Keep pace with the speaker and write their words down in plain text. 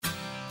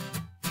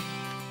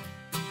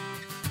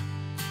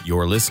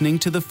You're listening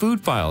to the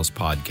Food Files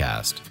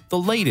podcast, the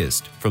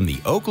latest from the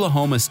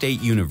Oklahoma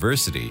State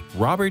University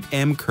Robert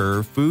M.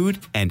 Kerr Food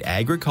and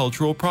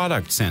Agricultural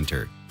Product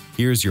Center.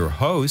 Here's your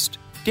host,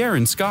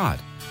 Darren Scott.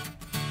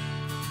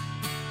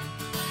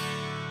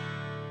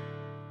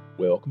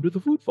 Welcome to the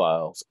Food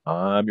Files.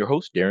 I'm your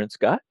host, Darren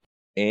Scott,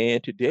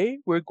 and today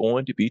we're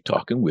going to be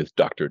talking with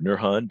Dr.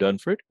 Nurhan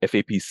Dunford,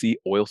 FAPC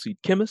oilseed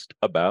chemist,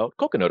 about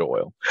coconut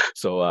oil.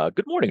 So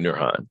good morning,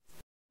 Nurhan.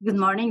 Good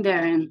morning,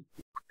 Darren.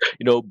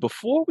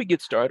 Before we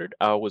get started,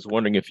 I was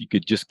wondering if you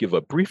could just give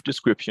a brief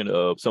description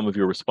of some of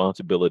your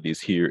responsibilities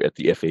here at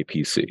the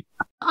FAPC.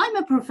 I'm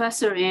a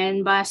professor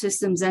in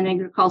Biosystems and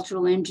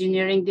Agricultural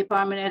Engineering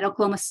Department at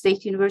Oklahoma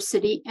State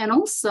University, and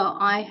also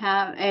I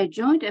have a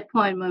joint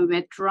appointment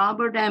with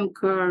Robert M.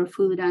 Kerr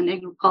Food and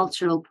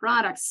Agricultural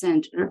Product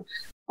Center,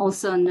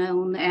 also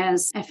known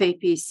as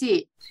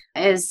FAPC.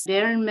 As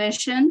Darren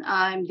mentioned,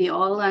 I'm the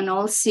oil and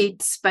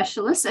oilseed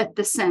specialist at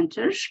the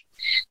center.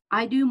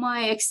 I do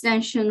my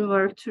extension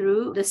work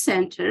through the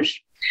center.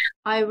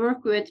 I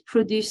work with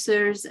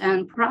producers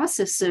and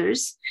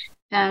processors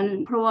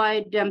and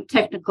provide them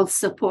technical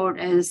support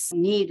as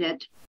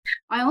needed.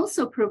 I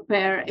also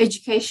prepare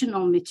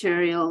educational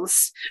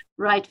materials,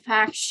 write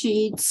fact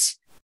sheets,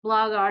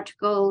 blog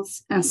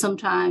articles, and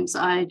sometimes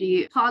I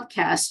do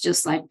podcasts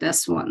just like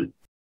this one.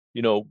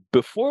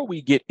 Before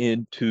we get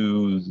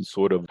into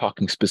sort of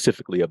talking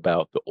specifically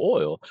about the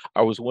oil,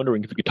 I was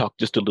wondering if you could talk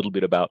just a little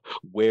bit about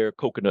where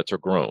coconuts are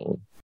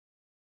grown.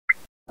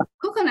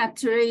 Coconut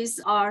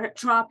trees are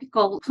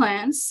tropical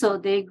plants, so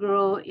they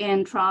grow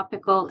in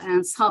tropical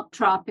and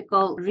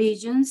subtropical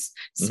regions,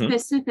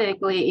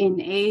 specifically in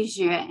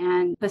Asia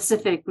and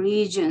Pacific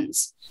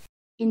regions.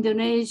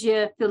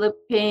 Indonesia,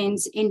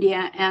 Philippines,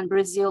 India, and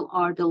Brazil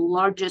are the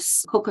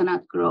largest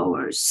coconut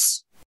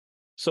growers.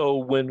 So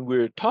when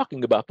we're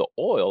talking about the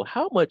oil,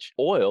 how much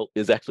oil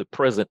is actually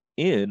present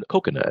in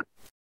coconut?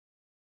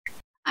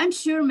 I'm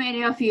sure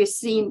many of you have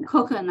seen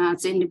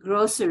coconuts in the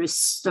grocery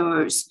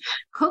stores.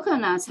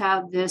 Coconuts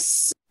have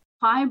this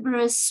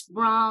fibrous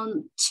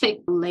brown thick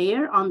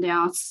layer on the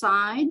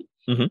outside.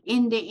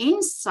 In the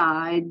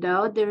inside,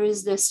 though, there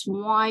is this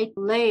white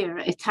layer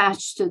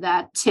attached to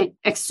that thick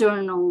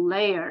external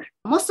layer.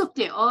 Most of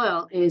the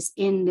oil is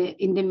in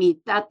the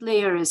meat. That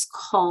layer is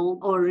called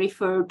or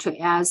referred to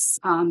as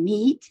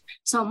meat.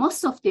 So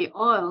most of the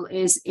oil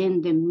is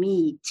in the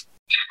meat.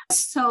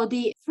 So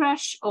the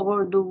fresh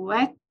or the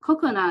wet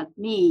coconut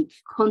meat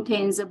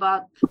contains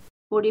about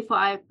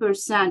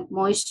 45%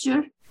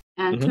 moisture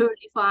and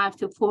 35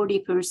 to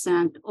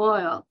 40%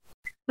 oil.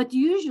 But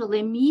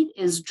usually meat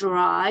is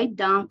dried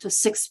down to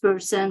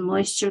 6%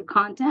 moisture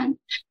content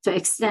to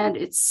extend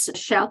its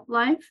shelf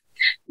life.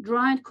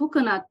 Dried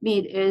coconut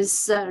meat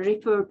is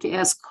referred to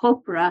as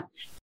copra,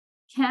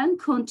 can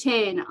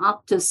contain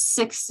up to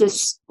 60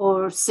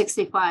 or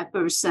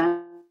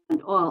 65%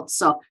 oil.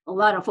 So a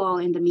lot of oil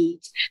in the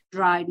meat,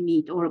 dried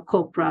meat or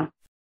copra.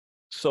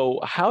 So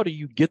how do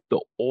you get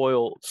the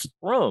oil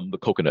from the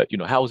coconut?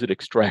 How is it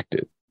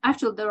extracted?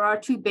 Actually, there are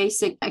two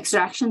basic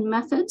extraction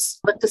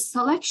methods, but the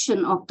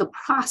selection of the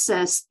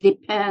process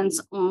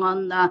depends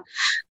on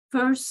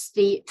first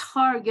the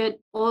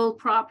target oil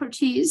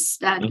properties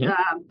that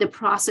the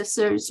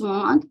processors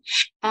want,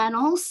 and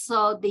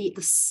also the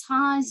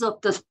size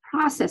of the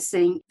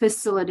processing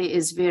facility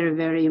is very,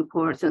 very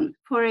important.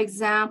 For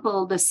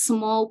example, the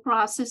small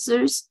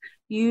processors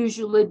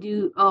usually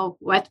do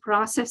wet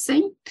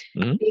processing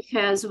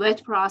because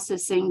wet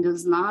processing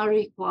does not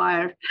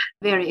require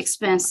very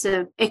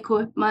expensive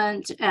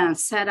equipment and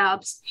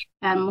setups.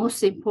 And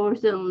most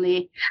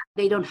importantly,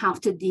 they don't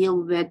have to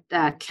deal with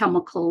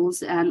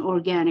chemicals and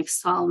organic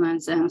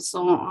solvents and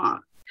so on.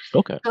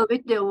 Okay. So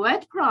with the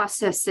wet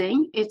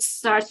processing, it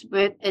starts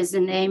with, as the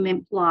name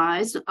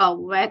implies, a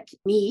wet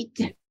meat,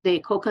 the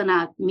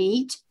coconut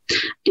meat.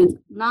 The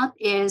nut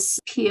is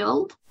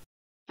peeled,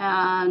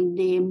 and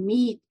the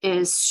meat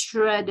is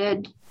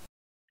shredded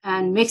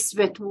and mixed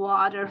with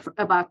water for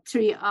about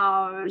 3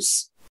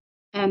 hours,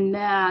 and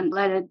then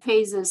let it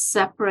phases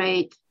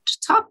separate. The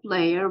top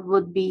layer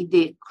would be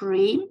the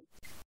cream,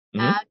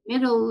 and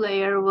middle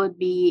layer would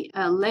be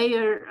a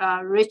layer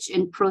rich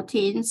in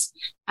proteins,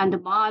 and the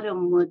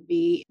bottom would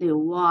be the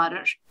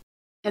water.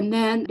 And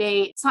then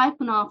they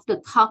siphon off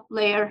the top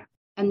layer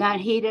and then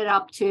heat it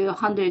up to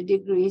 100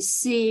 degrees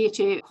C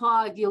to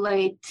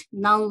coagulate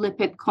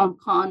non-lipid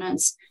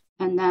components,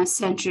 and then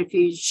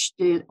centrifuge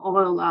the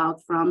oil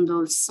out from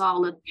those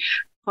solid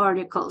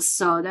particles.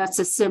 So that's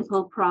a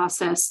simple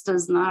process,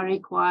 does not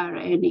require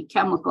any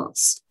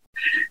chemicals.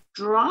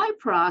 Dry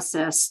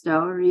process,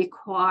 though,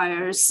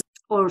 requires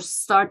or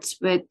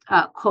starts with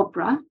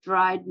copra,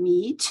 dried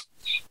meat.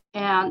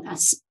 And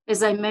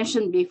as I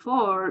mentioned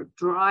before,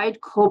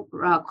 dried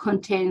copra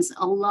contains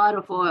a lot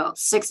of oil,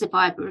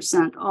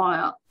 65%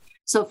 oil.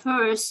 So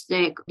first,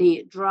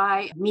 the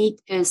dry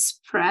meat is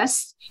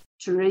pressed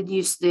to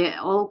reduce the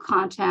oil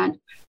content,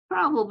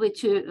 probably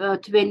to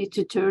 20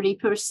 to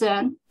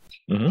 30%.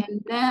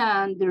 And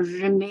then the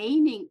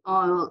remaining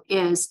oil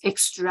is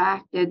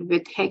extracted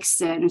with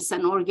hexane. It's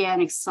an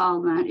organic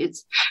solvent.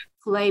 It's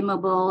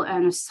flammable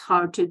and it's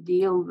hard to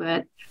deal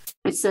with.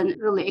 It's a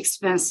really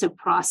expensive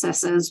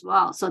process as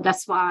well. So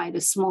that's why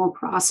the small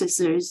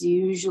processors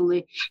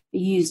usually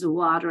use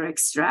water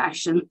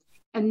extraction.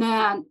 And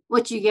then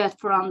what you get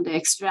from the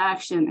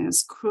extraction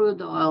is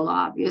crude oil,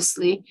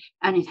 obviously,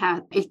 and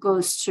it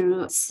goes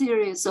through a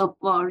series of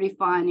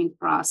refining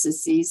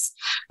processes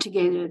to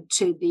get it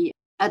to the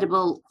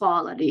edible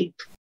quality.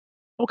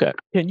 Okay.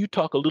 Can you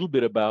talk a little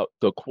bit about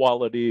the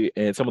quality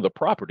and some of the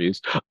properties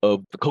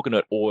of the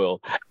coconut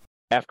oil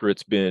after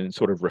it's been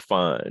sort of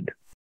refined?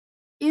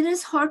 It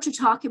is hard to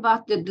talk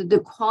about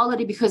the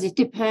quality because it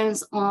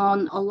depends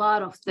on a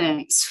lot of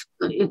things.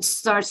 It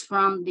starts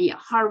from the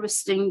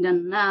harvesting the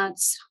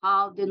nuts,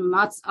 how the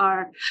nuts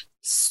are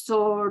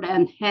stored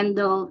and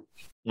handled,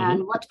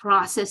 and what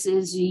process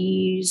is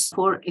used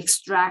for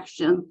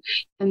extraction.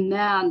 And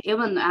then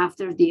even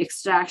after the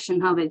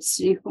extraction, how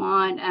it's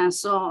refined and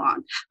so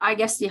on. I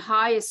guess the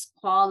highest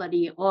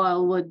quality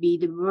oil would be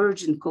the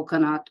virgin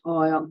coconut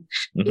oil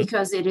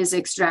because it is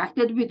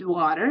extracted with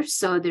water.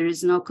 So there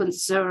is no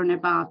concern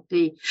about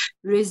the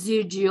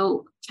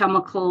residual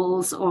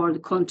chemicals or the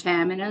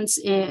contaminants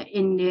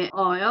in the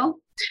oil.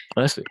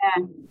 I see.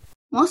 And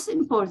most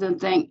important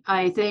thing,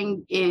 I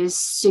think,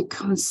 is to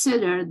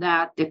consider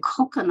that the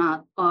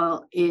coconut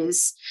oil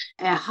is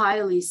a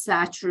highly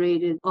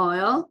saturated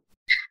oil.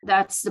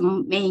 That's the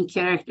main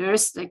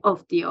characteristic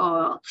of the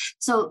oil.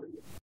 So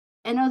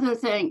another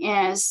thing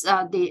is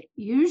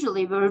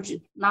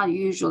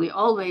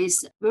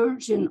always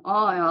virgin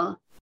oil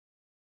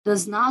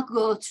does not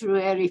go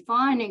through a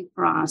refining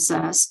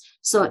process.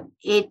 So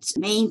it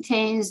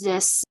maintains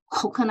this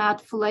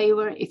coconut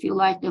flavor, if you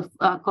like the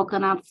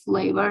coconut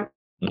flavor.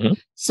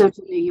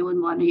 Certainly you would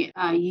want to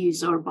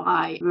use or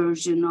buy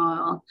virgin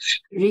oil.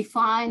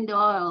 Refined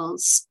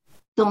oils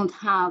don't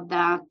have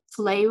that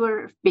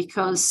flavor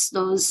because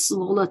those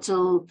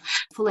volatile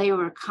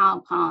flavor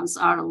compounds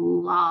are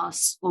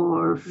lost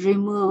or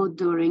removed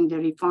during the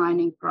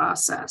refining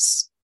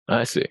process.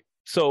 I see.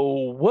 So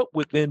what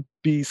would then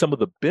be some of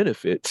the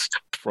benefits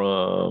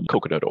from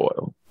coconut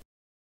oil?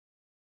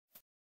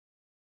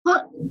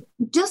 But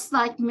just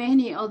like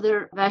many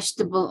other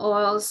vegetable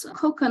oils,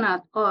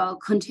 coconut oil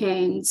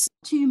contains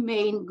two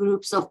main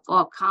groups of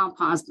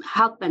compounds,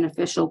 health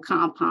beneficial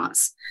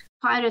compounds,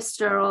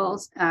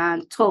 phytosterols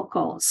and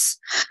tocols.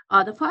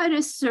 The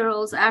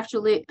phytosterols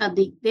actually,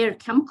 their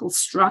chemical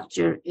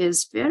structure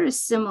is very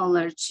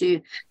similar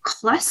to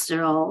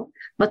cholesterol,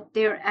 but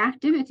their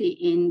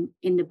activity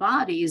in the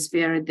body is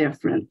very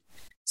different.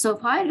 So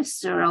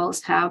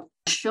phytosterols have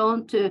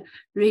shown to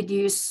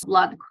reduce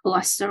blood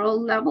cholesterol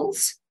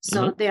levels,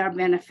 so they are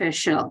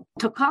beneficial.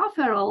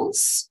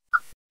 Tocopherols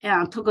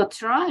and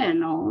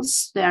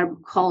tocotrienols, they're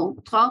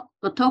called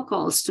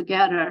tocols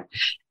together,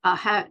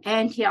 have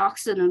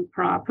antioxidant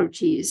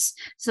properties.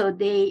 So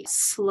they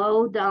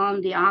slow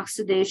down the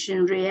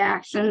oxidation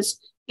reactions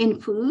in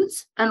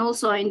foods and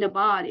also in the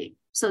body.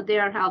 So they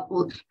are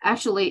helpful.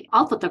 Actually,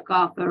 alpha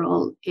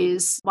tocopherol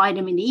is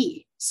vitamin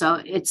E,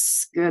 so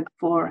it's good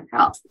for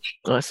health.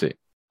 I see.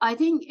 I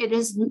think it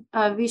is.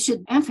 We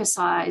should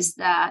emphasize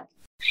that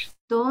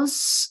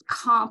those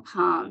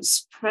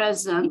compounds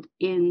present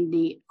in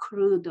the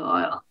crude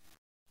oil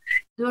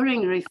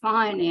during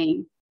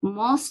refining,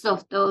 most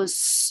of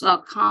those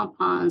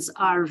compounds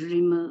are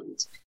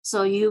removed.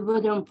 So you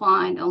wouldn't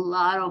find a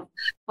lot of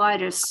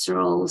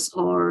phytosterols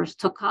or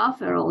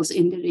tocopherols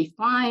in the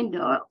refined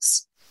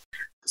oils.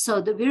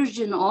 So the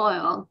virgin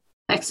oil,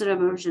 extra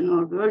virgin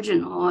or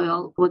virgin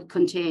oil, would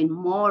contain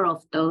more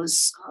of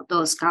those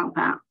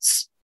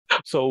compounds.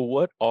 So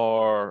what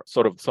are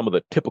sort of some of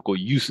the typical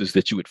uses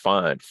that you would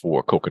find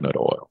for coconut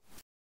oil?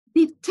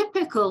 The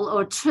typical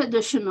or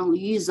traditional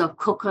use of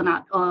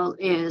coconut oil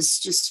is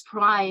just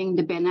frying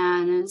the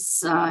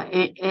bananas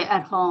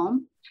at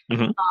home.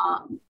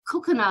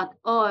 Coconut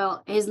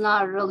oil is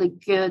not really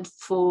good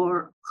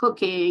for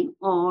cooking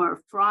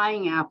or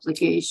frying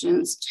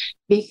applications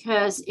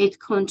because it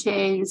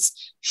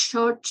contains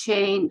short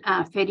chain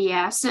fatty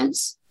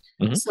acids.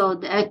 So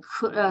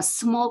the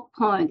smoke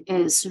point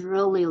is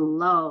really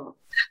low.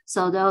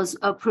 So those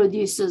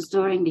produces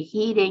during the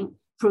heating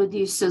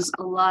produces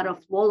a lot of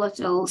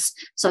volatiles.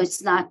 So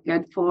it's not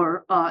good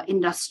for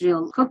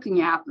industrial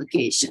cooking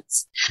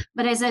applications.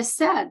 But as I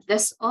said,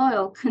 this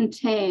oil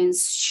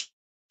contains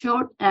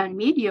short and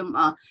medium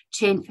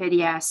chain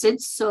fatty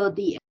acids. So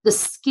the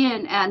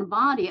skin and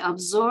body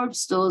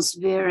absorbs those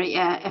very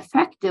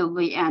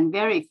effectively and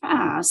very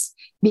fast.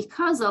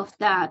 Because of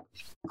that,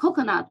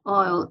 coconut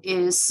oil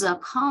is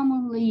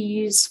commonly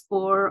used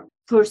for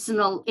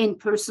personal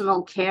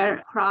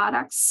care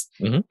products.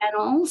 And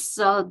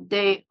also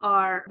they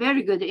are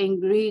very good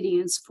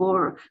ingredients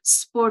for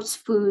sports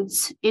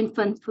foods,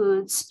 infant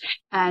foods,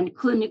 and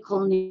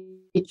clinical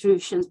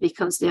nutrition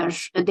because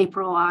they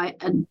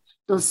provide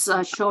those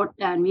short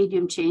and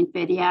medium chain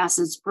fatty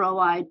acids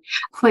provide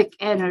quick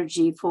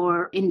energy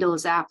in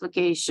those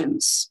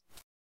applications.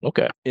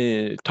 Okay.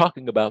 And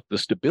talking about the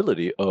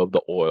stability of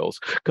the oils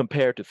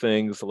compared to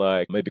things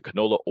like maybe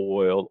canola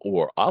oil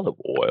or olive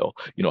oil,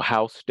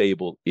 how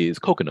stable is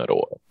coconut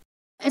oil?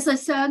 As I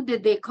said,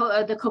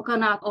 the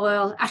coconut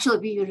oil, actually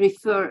we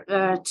refer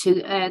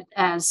to it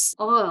as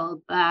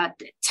oil, but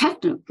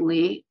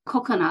technically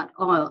coconut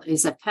oil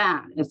is a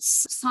fat.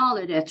 It's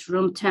solid at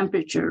room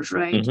temperatures,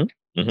 right?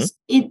 Mm-hmm. Mm-hmm.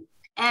 It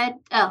at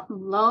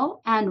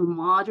low and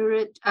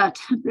moderate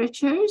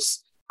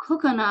temperatures,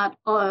 coconut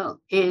oil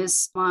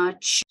is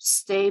much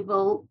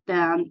stable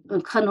than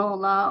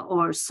canola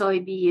or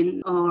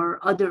soybean or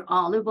other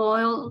olive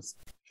oils.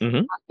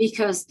 Mm-hmm.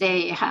 Because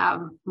they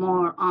have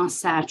more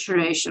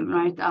unsaturation,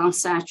 right? The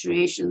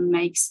unsaturation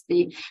makes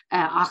the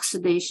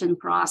oxidation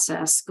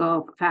process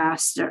go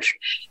faster.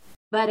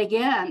 But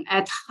again,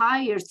 at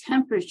higher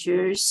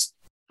temperatures,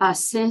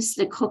 since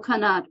the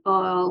coconut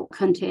oil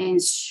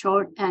contains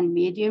short and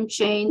medium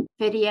chain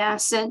fatty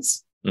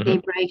acids, they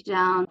break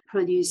down,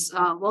 produce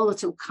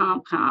volatile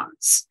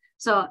compounds.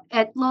 So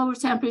at lower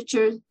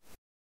temperatures,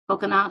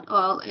 coconut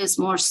oil is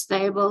more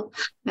stable,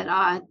 but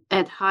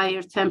at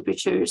higher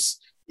temperatures,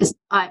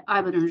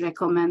 I wouldn't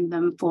recommend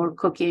them for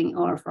cooking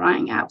or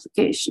frying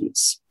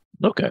applications.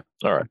 Okay.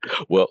 All right.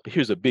 Well,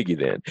 here's a biggie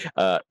then.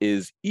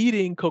 Is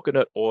eating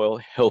coconut oil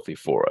healthy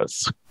for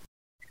us?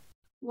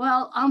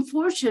 Well,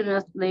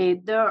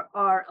 unfortunately, there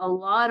are a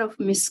lot of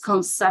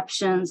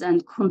misconceptions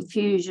and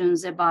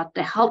confusions about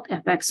the health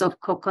effects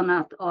of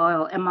coconut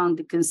oil among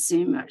the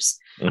consumers.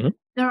 Mm-hmm.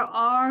 There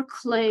are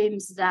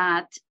claims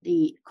that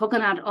the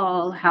coconut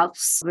oil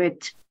helps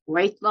with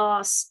weight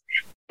loss,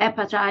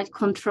 appetite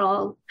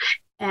control,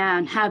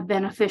 and have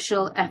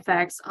beneficial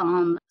effects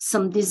on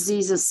some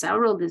diseases,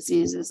 several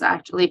diseases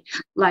actually,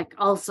 like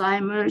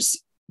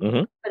Alzheimer's.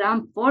 Mm-hmm. But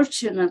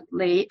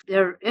unfortunately,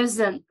 there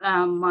isn't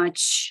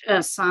much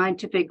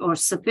scientific or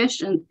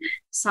sufficient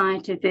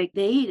scientific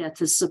data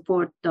to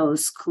support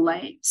those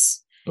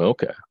claims.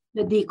 Okay.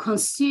 The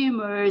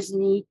consumers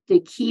need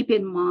to keep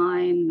in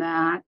mind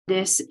that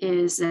this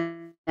is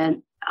a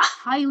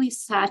highly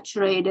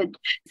saturated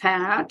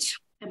fat.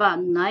 About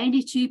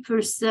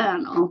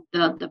 92% of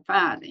the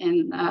fat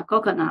in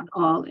coconut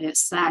oil is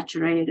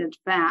saturated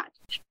fat.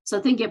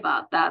 So think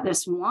about that.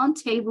 There's 1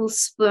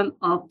 tablespoon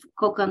of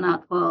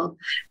coconut oil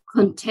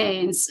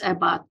contains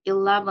about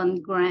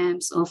 11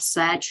 grams of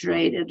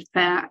saturated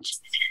fat.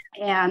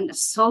 And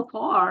so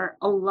far,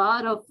 a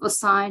lot of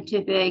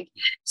scientific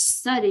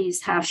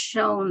studies have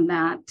shown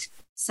that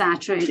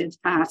saturated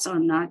fats are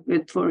not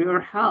good for your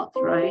health,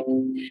 right?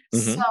 Mm-hmm.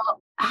 So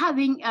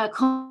having a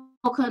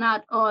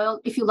coconut oil,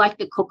 if you like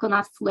the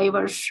coconut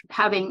flavors,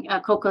 having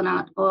a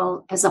coconut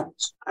oil as a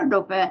part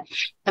of a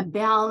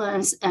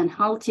balanced and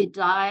healthy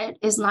diet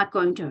is not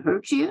going to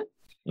hurt you.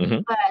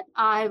 Mm-hmm. But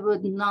I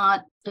would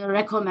not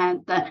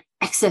recommend the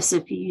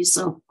excessive use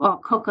of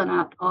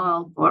coconut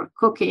oil for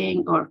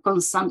cooking or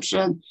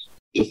consumption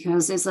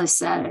because, as I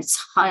said, it's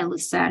highly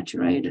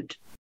saturated.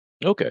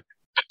 Okay.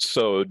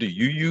 So do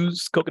you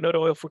use coconut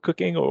oil for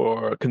cooking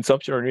or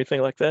consumption or anything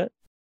like that?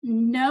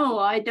 No,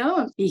 I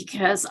don't,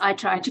 because I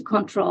try to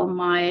control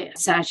my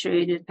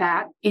saturated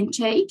fat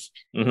intake.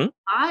 Mm-hmm.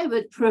 I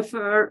would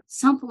prefer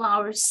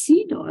sunflower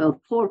seed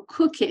oil for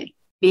cooking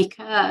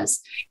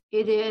because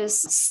it is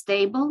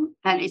stable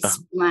and it's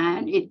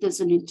bland. It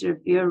doesn't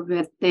interfere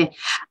with the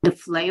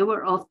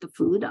flavor of the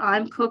food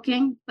I'm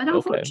cooking. But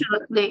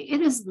unfortunately,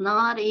 it is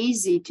not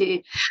easy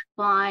to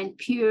find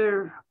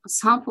pure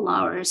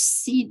sunflower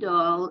seed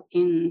oil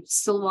in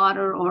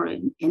Stillwater or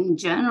in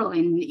general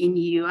in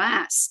the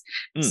U.S.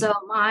 So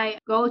my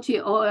go-to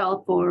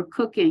oil for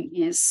cooking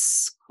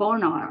is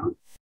corn oil.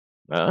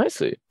 I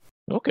see.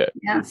 Okay.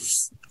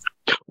 Yes.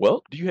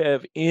 Well, do you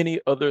have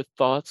any other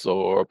thoughts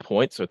or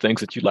points or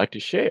things that you'd like to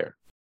share?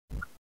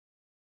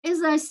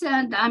 As I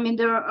said, I mean,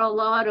 there are a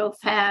lot of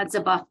fads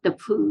about the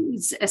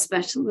foods,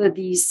 especially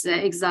these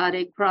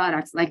exotic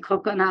products like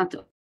coconut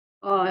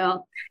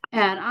oil.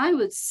 And I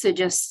would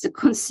suggest the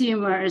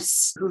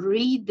consumers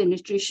read the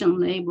nutrition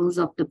labels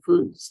of the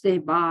foods they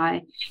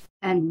buy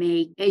and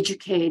make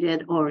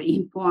educated or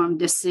informed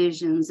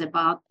decisions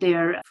about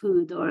their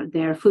food or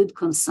their food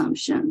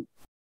consumption.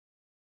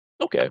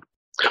 Okay.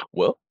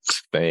 Well,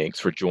 thanks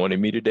for joining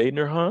me today,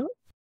 Nurhan.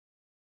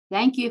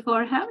 Thank you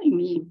for having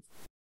me.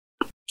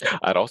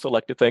 I'd also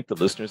like to thank the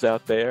listeners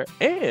out there,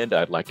 and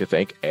I'd like to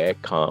thank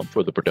AgCom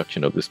for the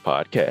production of this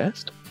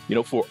podcast.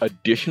 For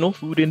additional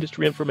food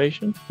industry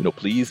information,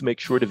 please make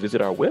sure to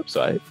visit our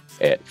website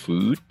at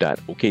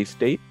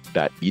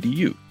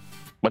food.okstate.edu.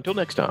 Until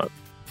next time.